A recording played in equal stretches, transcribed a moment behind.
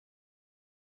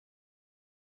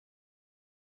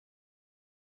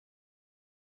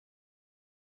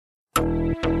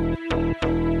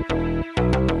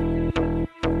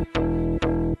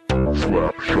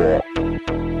sLapShocK.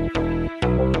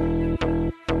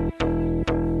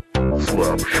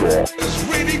 sLapShocK is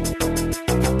really.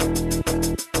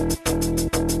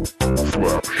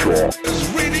 sLapShocK is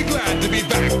really glad to be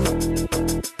back.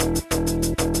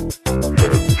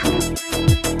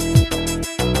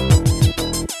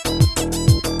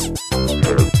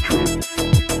 Headtrip.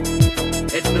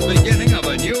 It's the beginning of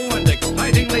a new and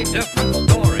excitingly different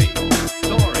story.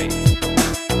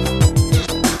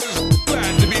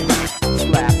 Glad to be back.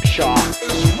 sLapShocK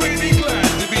Is really glad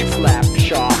to be.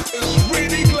 sLapShocK Is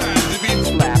really glad to be.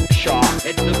 sLapShocK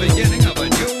It's the beginning of a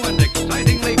new and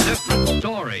excitingly different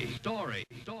story.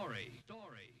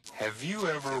 Have you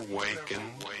ever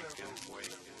wakened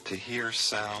to hear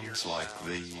sounds like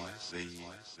these?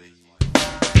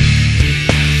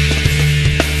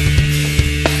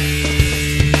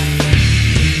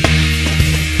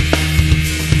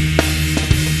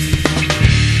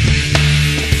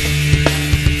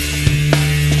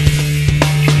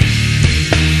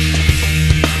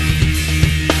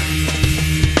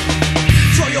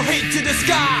 Throw your hate to the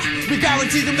sky. We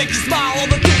guarantee to make you smile. All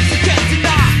the things you can't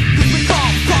deny. Cause we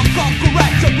come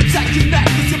correct. To protect your neck.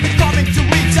 Cause you'll be coming to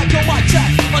recheck your white check.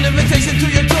 On invitation to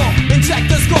your door. Inject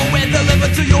the score and deliver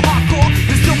to your hardcore.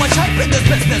 There's too much hype in this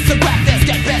business, so grab this.